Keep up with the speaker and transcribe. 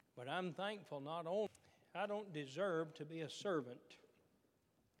But I'm thankful not only I don't deserve to be a servant,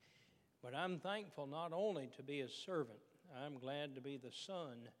 but I'm thankful not only to be a servant, I'm glad to be the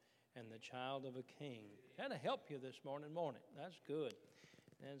son and the child of a king. That'll help you this morning. That's good.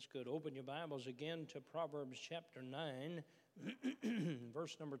 That's good. Open your Bibles again to Proverbs chapter 9.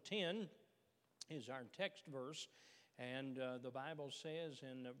 Verse number 10 is our text verse. And the Bible says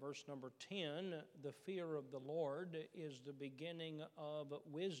in verse number 10, the fear of the Lord is the beginning of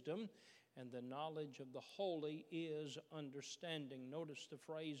wisdom, and the knowledge of the holy is understanding. Notice the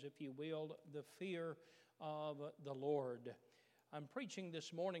phrase, if you will, the fear of the Lord. I'm preaching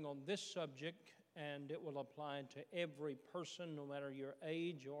this morning on this subject, and it will apply to every person, no matter your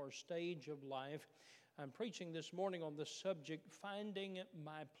age or stage of life. I'm preaching this morning on the subject, finding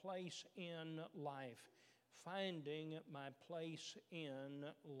my place in life. Finding my place in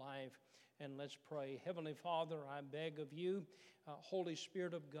life. And let's pray. Heavenly Father, I beg of you, Holy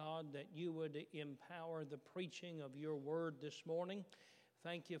Spirit of God, that you would empower the preaching of your word this morning.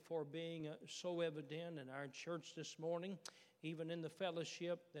 Thank you for being so evident in our church this morning, even in the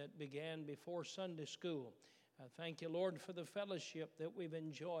fellowship that began before Sunday school. Thank you, Lord, for the fellowship that we've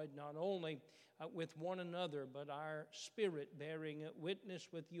enjoyed, not only with one another, but our spirit bearing witness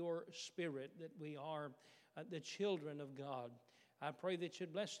with your spirit that we are the children of God. I pray that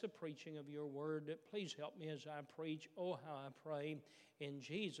you'd bless the preaching of your word. Please help me as I preach. Oh, how I pray. In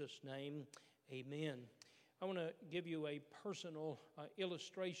Jesus' name, amen. I want to give you a personal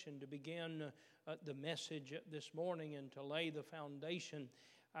illustration to begin the message this morning and to lay the foundation.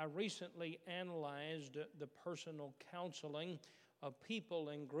 I recently analyzed the personal counseling of people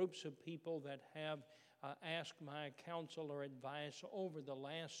and groups of people that have asked my counsel or advice over the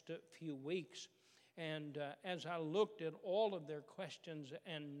last few weeks. And as I looked at all of their questions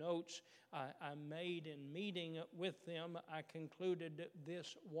and notes I made in meeting with them, I concluded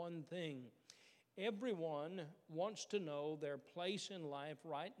this one thing. Everyone wants to know their place in life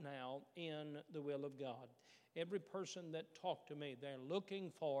right now in the will of God. Every person that talked to me, they're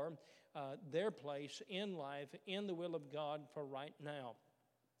looking for their place in life in the will of God for right now.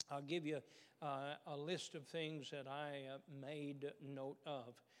 I'll give you a list of things that I made note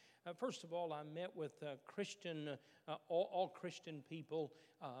of. First of all, I met with all Christian people.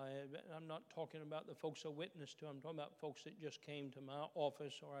 I'm not talking about the folks I witnessed to. I'm talking about folks that just came to my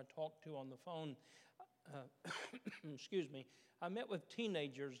office or I talked to on the phone. Excuse me. I met with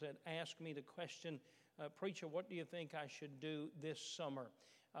teenagers that asked me the question, Preacher, what do you think I should do this summer?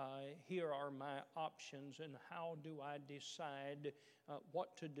 Here are my options, and how do I decide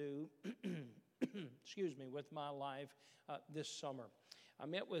what to do excuse me, with my life this summer? I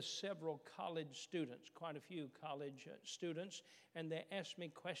met with several college students, quite a few college students, and they asked me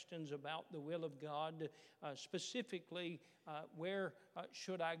questions about the will of God, specifically where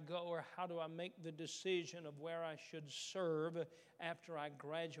should I go, or how do I make the decision of where I should serve after I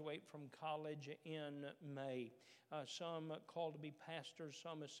graduate from college in May. Some called to be pastors,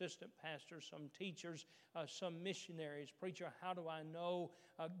 some assistant pastors, some teachers, some missionaries. Preacher, how do I know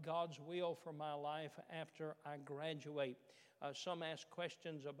God's will for my life after I graduate? Some asked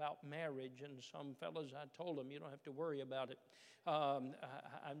questions about marriage, and some fellows, I told them, you don't have to worry about it.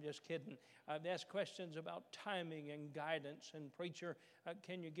 I'm just kidding. I've asked questions about timing and guidance. And preacher,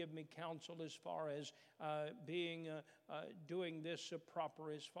 can you give me counsel as far as doing this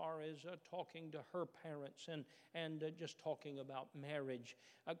proper, as far as talking to her parents and just talking about marriage?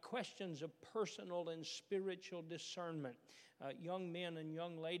 Questions of personal and spiritual discernment. Young men and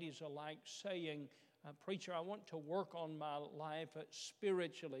young ladies alike saying, Preacher, I want to work on my life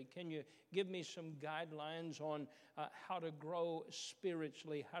spiritually. Can you give me some guidelines on how to grow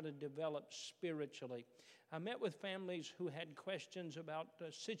spiritually, how to develop spiritually? I met with families who had questions about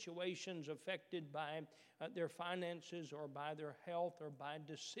situations affected by their finances or by their health or by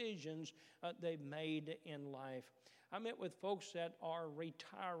decisions they've made in life. I met with folks that are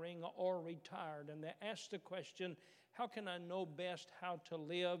retiring or retired, and they asked the question, how can I know best how to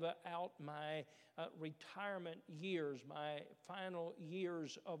live out my retirement years, my final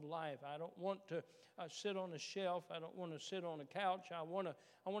years of life? I don't want to sit on a shelf. I don't want to sit on a couch. I want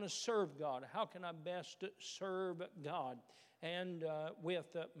to serve God. How can I best serve God and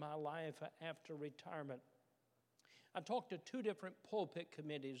with my life after retirement? I talked to two different pulpit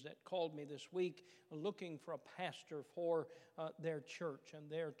committees that called me this week looking for a pastor for their church. And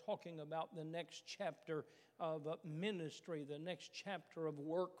they're talking about the next chapter of ministry, the next chapter of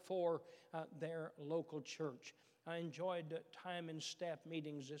work for their local church. I enjoyed time in staff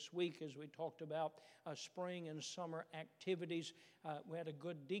meetings this week as we talked about spring and summer activities. We had a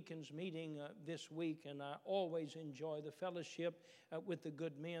good deacons meeting this week, and I always enjoy the fellowship with the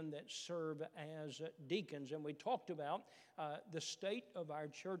good men that serve as deacons. And we talked about the state of our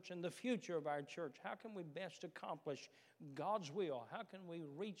church and the future of our church. How can we best accomplish God's will? How can we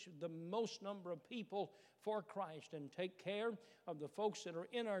reach the most number of people for Christ and take care of the folks that are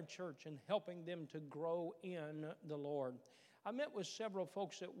in our church and helping them to grow in the Lord? I met with several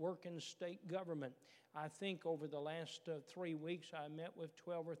folks that work in state government. I think over the last 3 weeks, I met with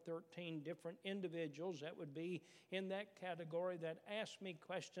 12 or 13 different individuals that would be in that category that asked me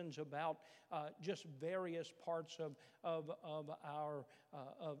questions about just various parts of our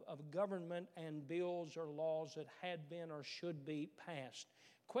government and bills or laws that had been or should be passed.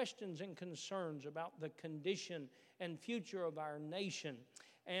 Questions and concerns about the condition and future of our nation.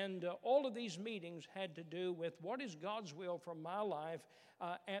 And all of these meetings had to do with what is God's will for my life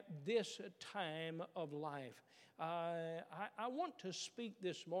at this time of life. I want to speak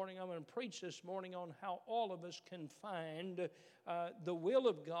this morning, I'm going to preach this morning on how all of us can find the will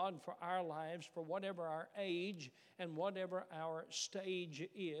of God for our lives, for whatever our age and whatever our stage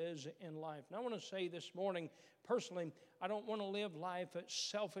is in life. And I want to say this morning, personally, I don't want to live life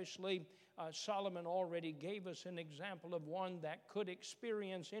selfishly. Solomon already gave us an example of one that could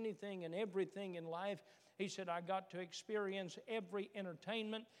experience anything and everything in life. He said, I got to experience every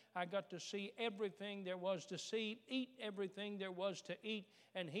entertainment. I got to see everything there was to see, eat everything there was to eat.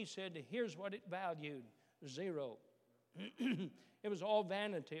 And he said, here's what it valued, 0. It was all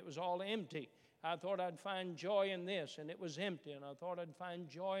vanity. It was all empty. I thought I'd find joy in this, and it was empty. And I thought I'd find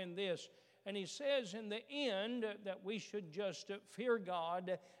joy in this. And he says in the end that we should just fear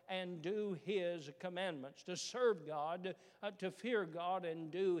God and do His commandments, to serve God, to fear God and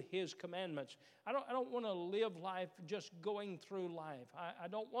do His commandments. I don't want to live life just going through life. I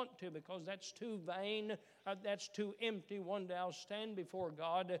don't want to, because that's too vain, that's too empty. One day I'll stand before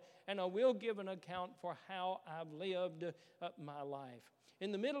God and I will give an account for how I've lived my life.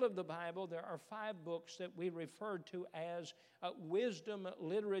 In the middle of the Bible, there are 5 books that we refer to as wisdom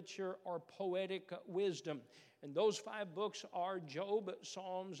literature or poetic wisdom. And those 5 books are Job,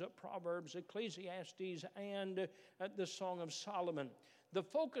 Psalms, Proverbs, Ecclesiastes, and the Song of Solomon. The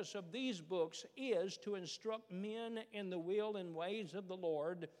focus of these books is to instruct men in the will and ways of the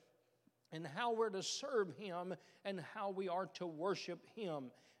Lord and how we're to serve Him and how we are to worship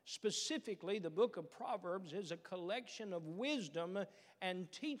Him. Specifically, the book of Proverbs is a collection of wisdom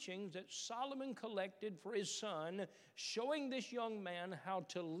and teachings that Solomon collected for his son, showing this young man how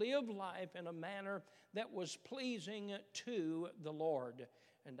to live life in a manner that was pleasing to the Lord.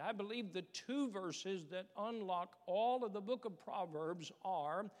 And I believe the 2 verses that unlock all of the book of Proverbs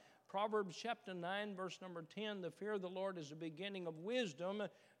are Proverbs chapter 9, verse number 10, the fear of the Lord is the beginning of wisdom,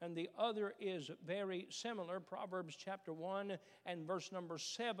 and the other is very similar, Proverbs chapter 1 and verse number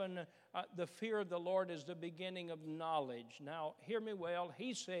 7, the fear of the Lord is the beginning of knowledge. Now, hear me well,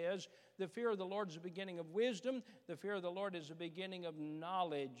 he says the fear of the Lord is the beginning of wisdom, the fear of the Lord is the beginning of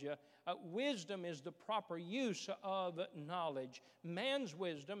knowledge. Wisdom is the proper use of knowledge. Man's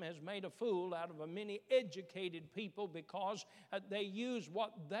wisdom has made a fool out of many educated people because they use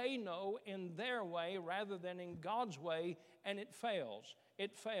what they know in their way rather than in God's way, and it fails.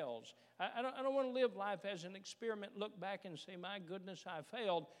 It fails. I don't want to live life as an experiment, look back and say, my goodness, I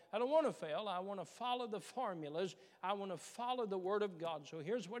failed. I don't want to fail. I want to follow the formulas. I want to follow the Word of God. So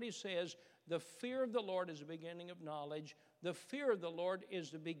here's what he says. The fear of the Lord is the beginning of knowledge. The fear of the Lord is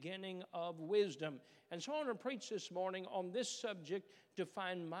the beginning of wisdom. And so I want to preach this morning on this subject. To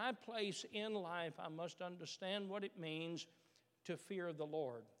find my place in life, I must understand what it means to fear the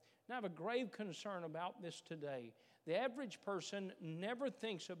Lord. Now, I have a grave concern about this today. The average person never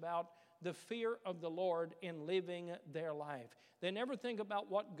thinks about the fear of the Lord in living their life. They never think about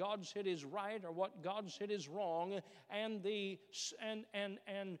what God said is right or what God said is wrong, and the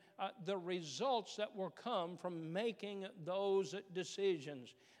results that will come from making those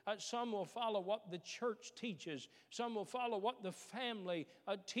decisions. Some will follow what the church teaches. Some will follow what the family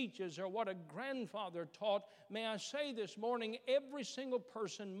teaches or what a grandfather taught. May I say this morning, every single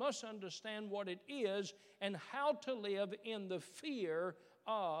person must understand what it is and how to live in the fear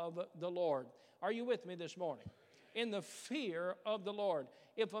of the Lord. Are you with me this morning? In the fear of the Lord.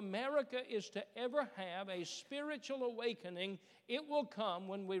 If America is to ever have a spiritual awakening, it will come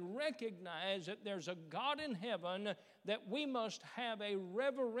when we recognize that there's a God in heaven that we must have a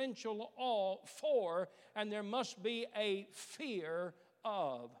reverential awe for, and there must be a fear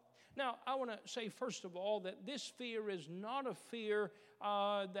of. Now, I want to say, first of all, that this fear is not a fear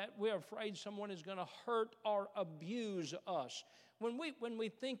that we're afraid someone is going to hurt or abuse us. When we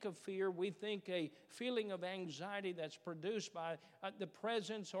think of fear, we think a feeling of anxiety that's produced by the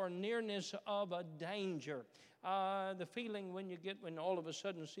presence or nearness of a danger. The feeling when all of a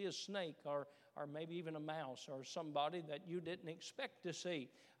sudden see a snake or maybe even a mouse or somebody that you didn't expect to see.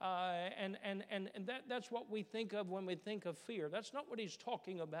 And that's what we think of when we think of fear. That's not what he's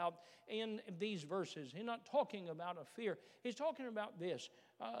talking about in these verses. He's not talking about a fear. He's talking about this.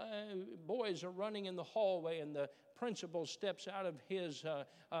 Boys are running in the hallway, and the principal steps out of his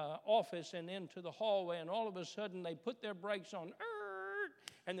office and into the hallway, and all of a sudden they put their brakes on,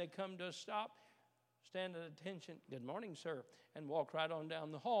 and they come to a stop, stand at attention, good morning, sir, and walk right on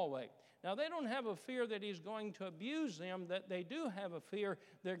down the hallway. Now, they don't have a fear that he's going to abuse them, that they do have a fear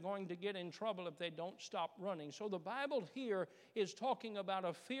they're going to get in trouble if they don't stop running. So the Bible here is talking about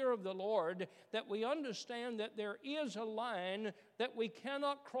a fear of the Lord, that we understand that there is a line that we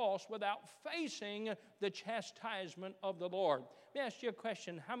cannot cross without facing the chastisement of the Lord. Let me ask you a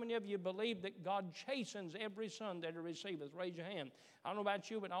question. How many of you believe that God chastens every son that he receiveth? Raise your hand. I don't know about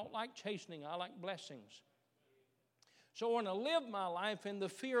you, but I don't like chastening. I like blessings. So I want to live my life in the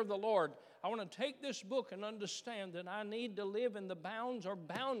fear of the Lord. I want to take this book and understand that I need to live in the bounds or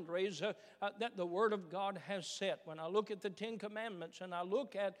boundaries that the Word of God has set. When I look at the Ten Commandments and I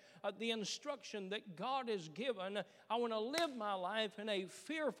look at the instruction that God has given, I want to live my life in a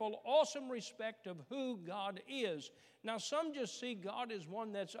fearful, awesome respect of who God is. Now, some just see God as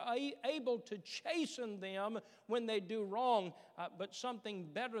one that's able to chasten them when they do wrong, but something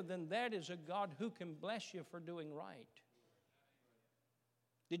better than that is a God who can bless you for doing right.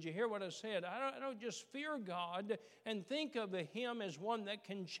 Did you hear what I said? I don't just fear God and think of Him as one that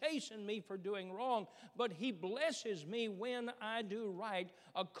can chasten me for doing wrong, but He blesses me when I do right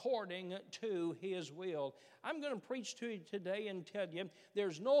according to His will. I'm going to preach to you today and tell you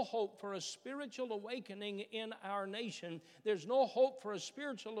there's no hope for a spiritual awakening in our nation. There's no hope for a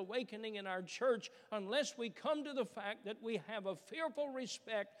spiritual awakening in our church unless we come to the fact that we have a fearful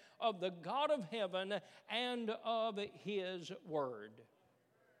respect of the God of heaven and of His Word.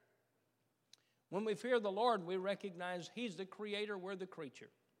 When we fear the Lord, we recognize He's the creator, we're the creature.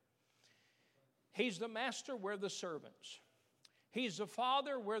 He's the master, we're the servants. He's the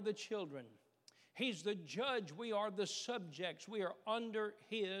father, we're the children. He's the judge, we are the subjects. We are under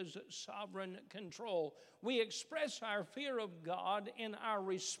His sovereign control. We express our fear of God in our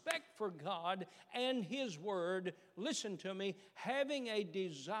respect for God and His Word. Listen to me, having a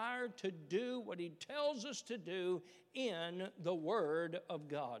desire to do what He tells us to do in the Word of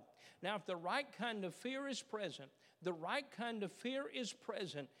God. Now, if the right kind of fear is present,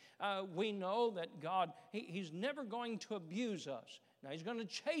 we know that God, He's never going to abuse us. Now, He's going to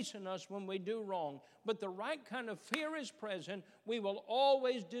chasten us when we do wrong. But the right kind of fear is present. We will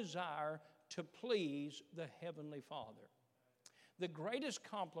always desire to please the Heavenly Father. The greatest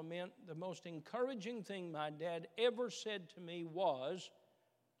compliment, the most encouraging thing my dad ever said to me was,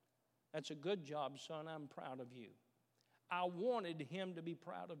 "That's a good job, son. I'm proud of you." I wanted him to be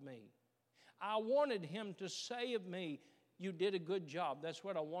proud of me. I wanted him to say of me, "You did a good job. That's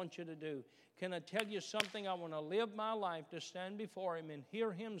what I want you to do." Can I tell you something? I want to live my life to stand before Him and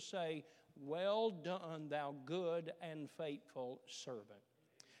hear Him say, "Well done, thou good and faithful servant."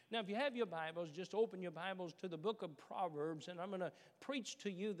 Now, if you have your Bibles, just open your Bibles to the book of Proverbs, and I'm going to preach to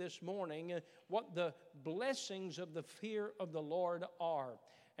you this morning what the blessings of the fear of the Lord are.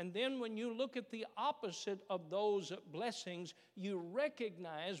 And then when you look at the opposite of those blessings, you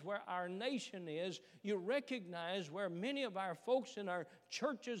recognize where our nation is. You recognize where many of our folks in our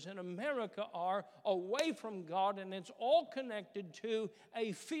churches in America are away from God, and it's all connected to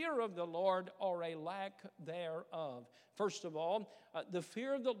a fear of the Lord or a lack thereof. First of all, the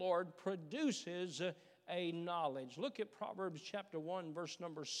fear of the Lord produces a knowledge. Look at Proverbs chapter 1, verse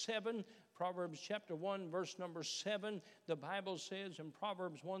number 7. Proverbs chapter 1, verse number 7, the Bible says in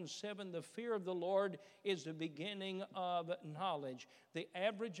Proverbs 1:7, the fear of the Lord is the beginning of knowledge. The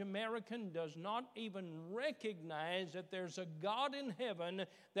average American does not even recognize that there's a God in heaven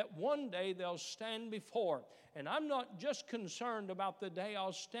that one day they'll stand before. And I'm not just concerned about the day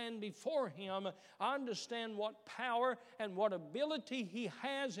I'll stand before Him. I understand what power and what ability He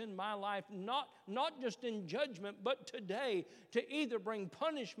has in my life, not just in judgment, but today, to either bring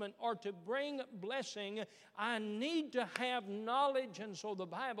punishment or to bring blessing. I need to have knowledge, and so the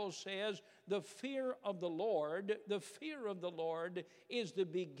Bible says the fear of the Lord is the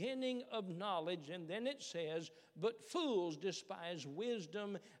beginning of knowledge. And then it says, but fools despise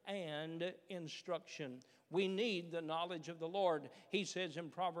wisdom and instruction. We need the knowledge of the Lord. He says in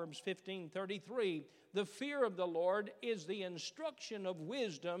Proverbs 15:33, the fear of the Lord is the instruction of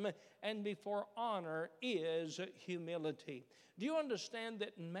wisdom, and before honor is humility. Do you understand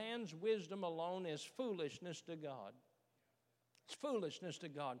that man's wisdom alone is foolishness to God? It's foolishness to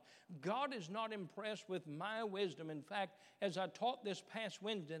God. God is not impressed with my wisdom. In fact, as I taught this past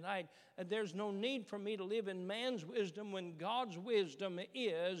Wednesday night, there's no need for me to live in man's wisdom when God's wisdom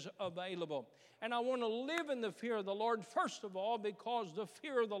is available. And I want to live in the fear of the Lord, first of all, because the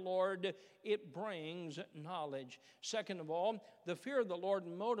fear of the Lord, it brings knowledge. Second of all, the fear of the Lord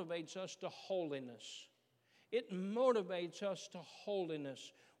motivates us to holiness. It motivates us to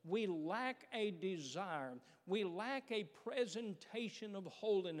holiness. We lack a desire. We lack a presentation of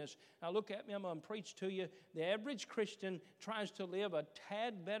holiness. Now look at me, I'm going to preach to you. The average Christian tries to live a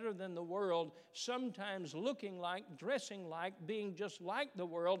tad better than the world, sometimes looking like, dressing like, being just like the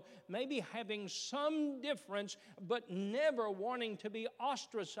world, maybe having some difference, but never wanting to be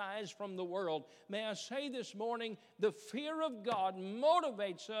ostracized from the world. May I say this morning, the fear of God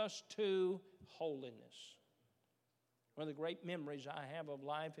motivates us to holiness. One of the great memories I have of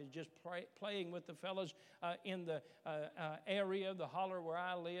life is just playing with the fellas in the area, the holler where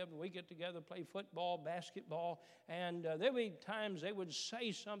I live. We get together, play football, basketball, and there would be times they would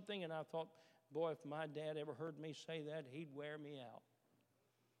say something, and I thought, boy, if my dad ever heard me say that, he'd wear me out.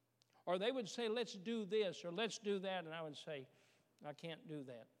 Or they would say, let's do this, or let's do that, and I would say, I can't do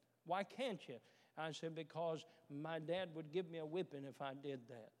that. Why can't you? I said, because my dad would give me a whipping if I did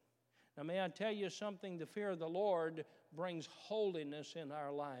that. Now, may I tell you something? The fear of the Lord brings holiness in our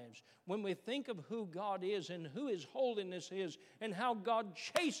lives. When we think of who God is and who His holiness is and how God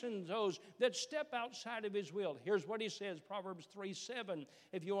chastens those that step outside of His will. Here's what He says, Proverbs 3:7.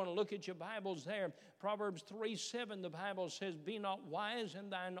 If you want to look at your Bibles there, Proverbs 3:7, the Bible says, be not wise in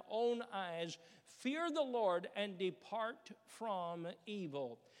thine own eyes. Fear the Lord and depart from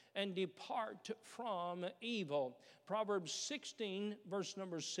evil. And depart from evil. Proverbs 16, verse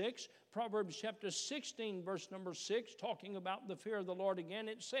number 6. Proverbs chapter 16, verse number 6, talking about the fear of the Lord again,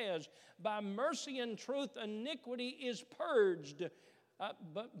 it says, by mercy and truth iniquity is purged,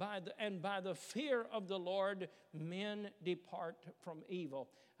 but by the fear of the Lord men depart from evil.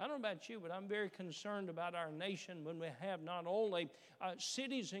 I don't know about you, but I'm very concerned about our nation when we have not only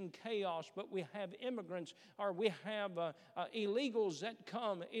cities in chaos, but we have immigrants, or we have illegals that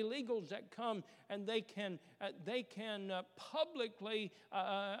come and they can publicly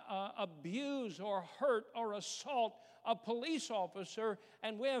abuse or hurt or assault a police officer,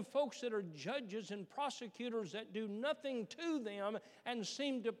 and we have folks that are judges and prosecutors that do nothing to them and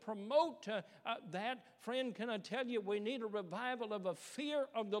seem to promote that. Friend, can I tell you, we need a revival of a fear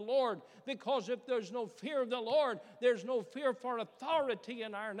of the Lord, because if there's no fear of the Lord, there's no fear for authority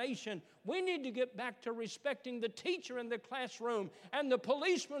in our nation. We need to get back to respecting the teacher in the classroom and the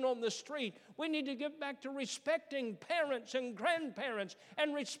policeman on the street. We need to get back to respecting parents and grandparents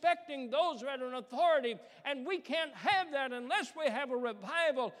and respecting those that are in authority. And we can't have that unless we have a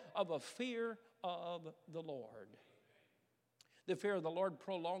revival of a fear of the Lord. The fear of the Lord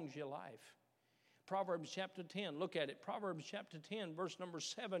prolongs your life. Proverbs chapter 10, look at it. Proverbs chapter 10, verse number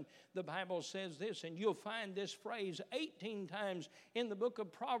 7, the Bible says this, and you'll find this phrase 18 times in the book of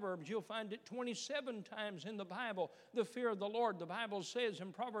Proverbs. You'll find it 27 times in the Bible. The fear of the Lord. The Bible says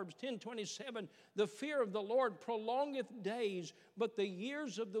in Proverbs 10:27, the fear of the Lord prolongeth days, but the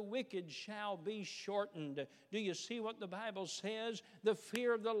years of the wicked shall be shortened. Do you see what the Bible says? The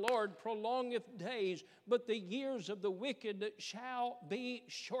fear of the Lord prolongeth days, but the years of the wicked shall be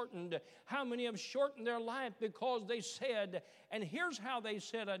shortened. How many have shortened their life because they said, and here's how they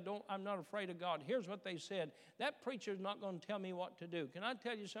said, I'm not afraid of God. Here's what they said. That preacher's not going to tell me what to do. Can I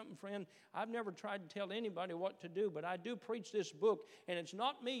tell you something, friend? I've never tried to tell anybody what to do, but I do preach this book, and it's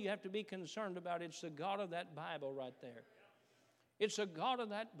not me you have to be concerned about. It's the God of that Bible right there. It's the God of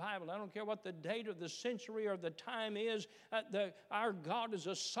that Bible. I don't care what the date or the century or the time is. Our God is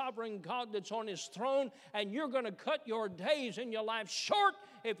a sovereign God that's on His throne, and you're going to cut your days in your life short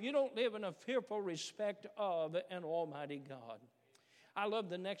if you don't live in a fearful respect of an almighty God. I love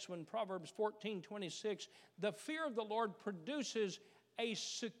the next one, Proverbs 14:26. The fear of the Lord produces a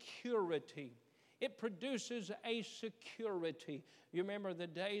security. It produces a security. You remember the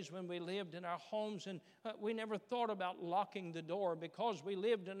days when we lived in our homes and we never thought about locking the door because we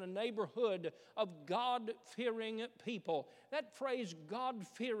lived in a neighborhood of God-fearing people. That phrase,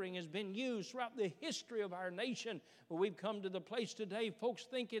 God-fearing, has been used throughout the history of our nation. But we've come to the place today, folks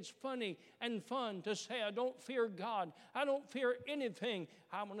think it's funny and fun to say, I don't fear God. I don't fear anything.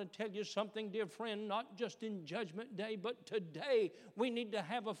 I want to tell you something, dear friend, not just in Judgment Day, but today we need to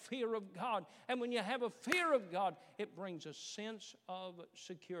have a fear of God. And when when you have a fear of God, it brings a sense of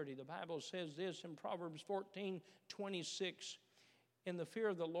security. The Bible says this in Proverbs 14:26. In the fear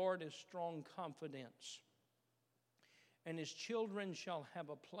of the Lord is strong confidence, and his children shall have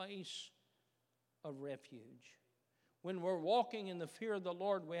a place of refuge. When we're walking in the fear of the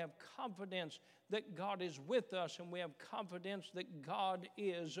Lord, we have confidence that God is with us, and we have confidence that God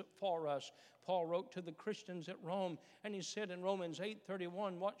is for us. Paul wrote to the Christians at Rome, and he said in Romans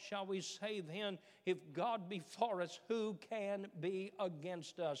 8:31, what shall we say then? If God be for us, who can be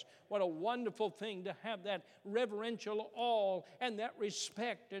against us? What a wonderful thing to have that reverential awe and that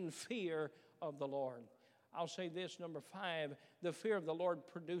respect and fear of the Lord. I'll say this, number 5, the fear of the Lord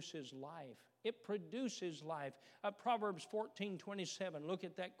produces life. It produces life. Proverbs 14:27. Look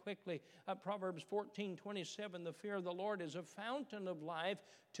at that quickly. Proverbs 14:27. The fear of the Lord is a fountain of life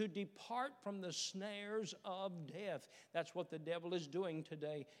to depart from the snares of death. That's what the devil is doing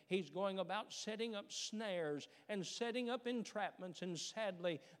today. He's going about setting up snares and setting up entrapments. And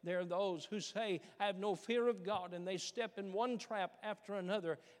sadly, there are those who say, I have no fear of God, and they step in one trap after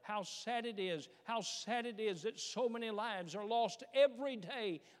another. How sad it is. How sad it is that so many lives are lost every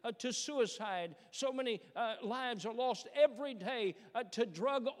day to suicide. So many lives are lost every day to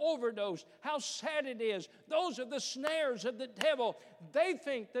drug overdose. How sad it is. Those are the snares of the devil. They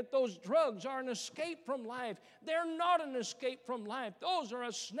think that those drugs are an escape from life. They're not an escape from life. Those are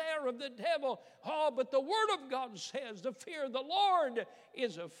a snare of the devil. Oh, but the Word of God says the fear of the Lord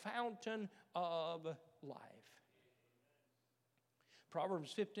is a fountain of life.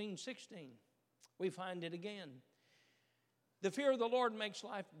 Proverbs 15:16. We find it again. The fear of the Lord makes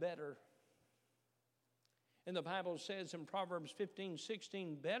life better. And the Bible says in Proverbs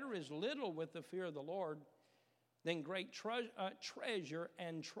 15:16, better is little with the fear of the Lord than great treasure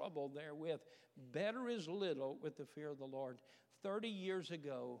and trouble therewith. Better is little with the fear of the Lord. 30 years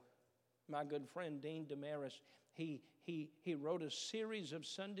ago, my good friend Dean Damaris, he wrote a series of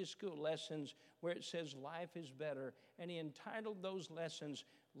Sunday school lessons where it says life is better. And he entitled those lessons,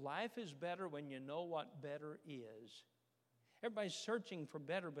 Life is Better When You Know What Better Is. Everybody's searching for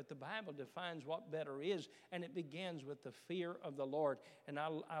better, but the Bible defines what better is, and it begins with the fear of the Lord. And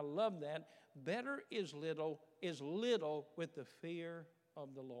I love that. Better is little with the fear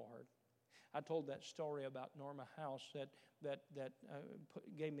of the Lord. I told that story about Norma House that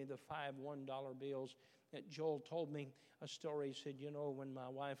gave me the 5 $1 bills. That Joel told me a story. He said, you know, when my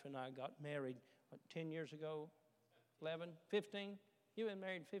wife and I got married, 10 years ago, 11, 15? You've been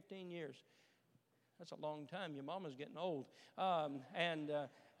married 15 years. That's a long time. Your mama's getting old. And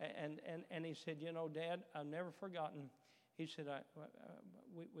he said, you know, Dad, I've never forgotten. He said,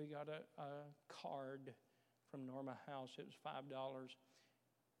 we got a card from Norma House. It was $5.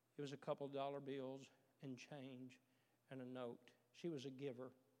 It was a couple dollar bills and change and a note. She was a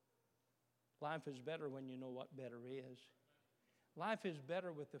giver. Life is better when you know what better is. Life is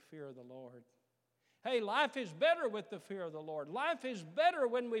better with the fear of the Lord. Hey, life is better with the fear of the Lord. Life is better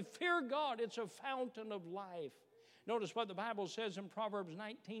when we fear God. It's a fountain of life. Notice what the Bible says in Proverbs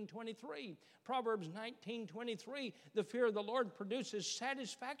 19:23. Proverbs 19:23, the fear of the Lord produces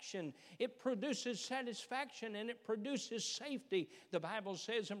satisfaction. It produces satisfaction and it produces safety. The Bible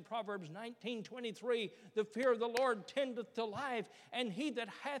says in Proverbs 19:23, the fear of the Lord tendeth to life, and he that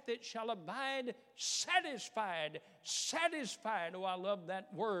hath it shall abide satisfied. Satisfied. Oh, I love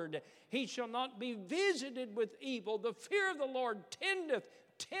that word. He shall not be visited with evil. The fear of the Lord tendeth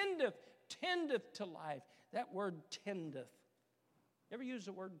to life. That word tendeth. You ever use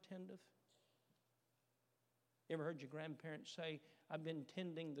the word tendeth? You ever heard your grandparents say, I've been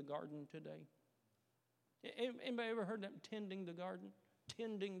tending the garden today? Anybody ever heard that, tending the garden?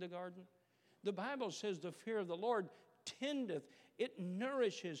 Tending the garden. The Bible says the fear of the Lord tendeth. It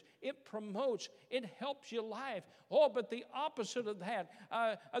nourishes, it promotes, it helps your life. Oh, but the opposite of that,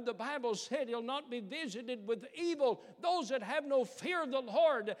 the Bible said he'll not be visited with evil. Those that have no fear of the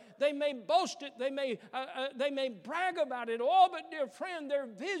Lord, they may boast it, they may brag about it. Oh, but dear friend, they're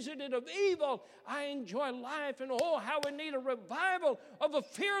visited of evil. I enjoy life, and oh, how we need a revival of the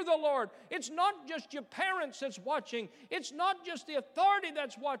fear of the Lord. It's not just your parents that's watching. It's not just the authority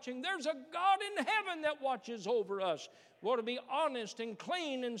that's watching. There's a God in heaven that watches over us. We ought to be honest and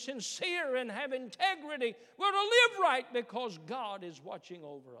clean and sincere and have integrity. We ought to live right because God is watching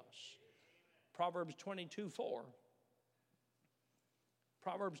over us. Proverbs 22:4.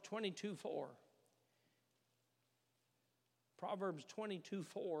 Proverbs 22:4. Proverbs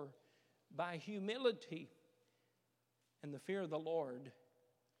 22:4. By humility and the fear of the Lord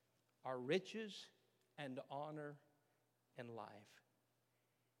are riches and honor and life.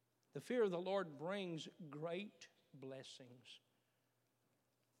 The fear of the Lord brings great blessings.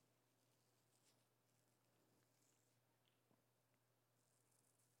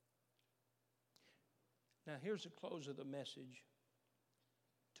 Now, here's the close of the message.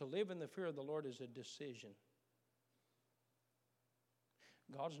 To live in the fear of the Lord is a decision.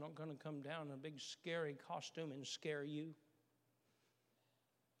 God's not going to come down in a big scary costume and scare you.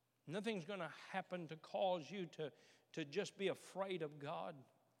 Nothing's going to happen to cause you to just be afraid of God.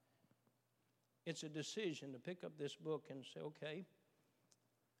 It's a decision to pick up this book and say, okay,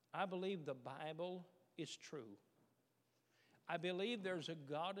 I believe the Bible is true. I believe there's a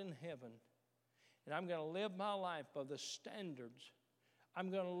God in heaven, and I'm going to live my life by the standards. I'm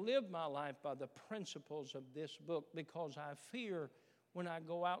going to live my life by the principles of this book, because I fear when I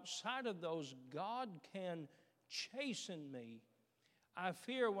go outside of those, God can chasten me. I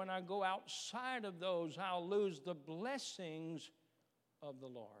fear when I go outside of those, I'll lose the blessings of the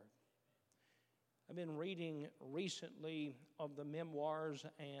Lord. I've been reading recently of the memoirs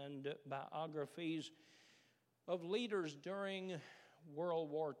and biographies of leaders during World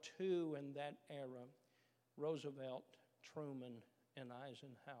War II and that era. Roosevelt, Truman, and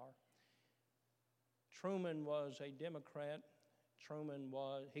Eisenhower. Truman was a Democrat.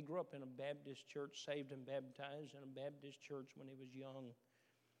 He grew up in a Baptist church, saved and baptized in a Baptist church when he was young.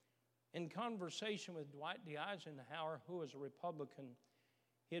 In conversation with Dwight D. Eisenhower, who was a Republican,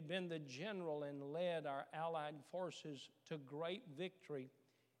 he had been the general and led our Allied forces to great victory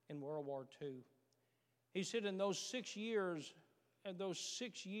in World War II. He said in those 6 years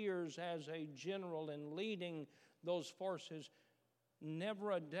as a general and leading those forces,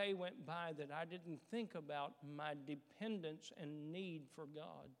 never a day went by that I didn't think about my dependence and need for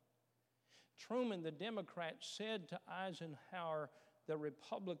God. Truman, the Democrat, said to Eisenhower, the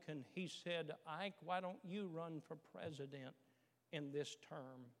Republican, he said, Ike, why don't you run for president in this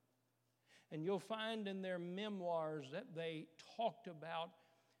term? And you'll find in their memoirs that they talked about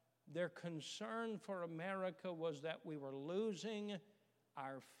their concern for America was that we were losing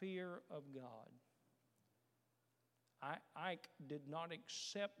our fear of God. Ike did not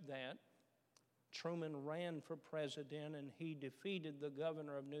accept that. Truman ran for president, and he defeated the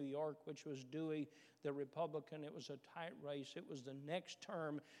governor of New York, which was Dewey, the Republican. It was a tight race. It was the next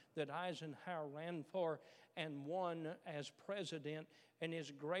term that Eisenhower ran for and won as president. And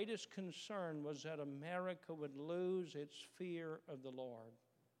his greatest concern was that America would lose its fear of the Lord.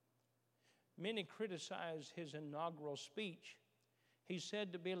 Many criticized his inaugural speech. He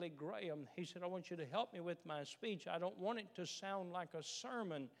said to Billy Graham, he said, I want you to help me with my speech. I don't want it to sound like a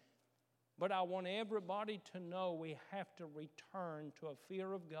sermon, but I want everybody to know we have to return to a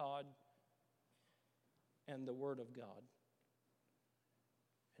fear of God and the Word of God.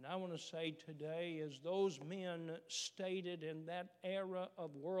 And I want to say today, as those men stated in that era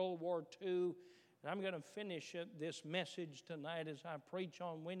of World War II, and I'm going to finish this message tonight as I preach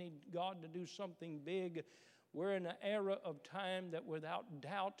on we need God to do something big. We're in an era of time that without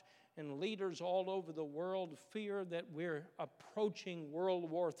doubt, and leaders all over the world fear that we're approaching World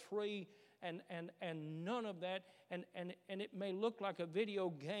War III, and none of that. And it may look like a video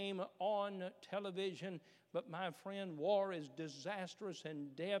game on television, but my friend, war is disastrous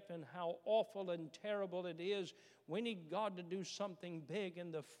and death, and how awful and terrible it is. We need God to do something big,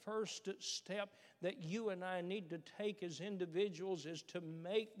 and the first step that you and I need to take as individuals is to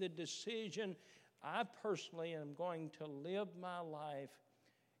make the decision, I personally am going to live my life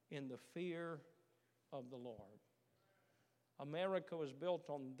in the fear of the Lord. America was built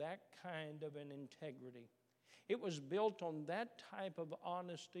on that kind of an integrity. It was built on that type of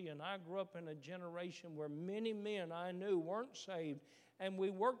honesty, and I grew up in a generation where many men I knew weren't saved, and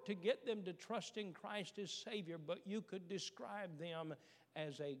we worked to get them to trust in Christ as Savior, but you could describe them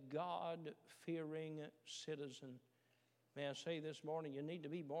as a God-fearing citizen. May I say this morning, you need to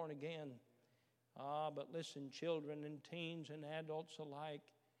be born again. But listen, children and teens and adults alike,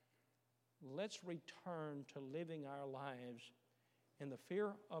 let's return to living our lives in the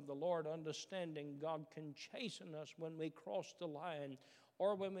fear of the Lord, understanding God can chasten us when we cross the line,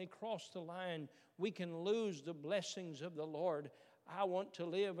 or when we cross the line, we can lose the blessings of the Lord. I want to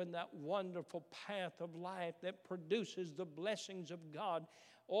live in that wonderful path of life that produces the blessings of God.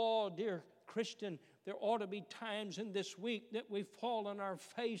 Oh, dear Christian, there ought to be times in this week that we fall on our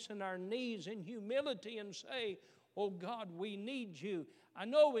face and our knees in humility and say, oh God, we need you. I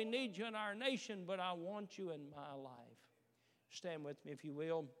know we need you in our nation, but I want you in my life. Stand with me if you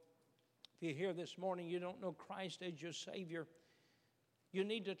will. If you're here this morning, you don't know Christ as your Savior, you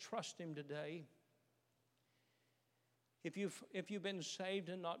need to trust Him today. If you've been saved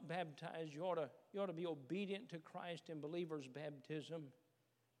and not baptized, you ought to be obedient to Christ in believer's baptism.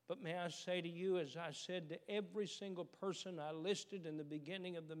 But may I say to you, as I said to every single person I listed in the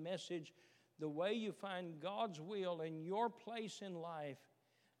beginning of the message, the way you find God's will in your place in life,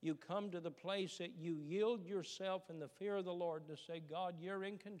 you come to the place that you yield yourself in the fear of the Lord to say, God, you're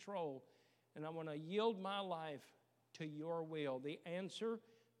in control, and I want to yield my life to your will. The answer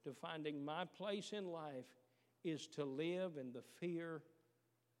to finding my place in life is to live in the fear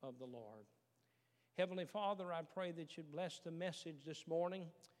of the Lord. Heavenly Father, I pray that you'd bless the message this morning.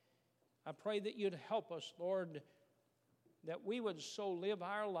 I pray that you'd help us, Lord, that we would so live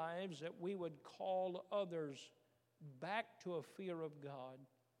our lives that we would call others back to a fear of God.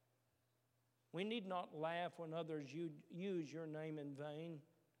 We need not laugh when others use your name in vain.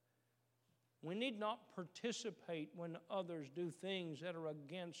 We need not participate when others do things that are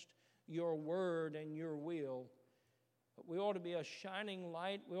against your word and your will. But we ought to be a shining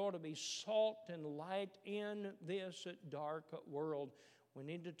light. We ought to be salt and light in this dark world. We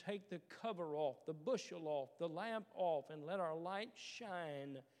need to take the cover off, the bushel off, the lamp off, and let our light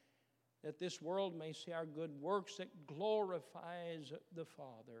shine, that this world may see our good works that glorifies the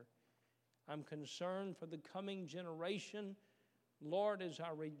Father. I'm concerned for the coming generation, Lord, as I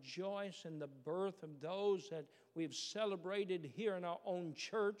rejoice in the birth of those that we've celebrated here in our own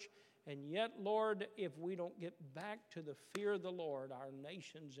church. And yet, Lord, if we don't get back to the fear of the Lord, our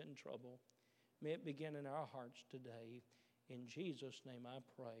nation's in trouble. May it begin in our hearts today. In Jesus' name I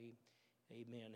pray, amen.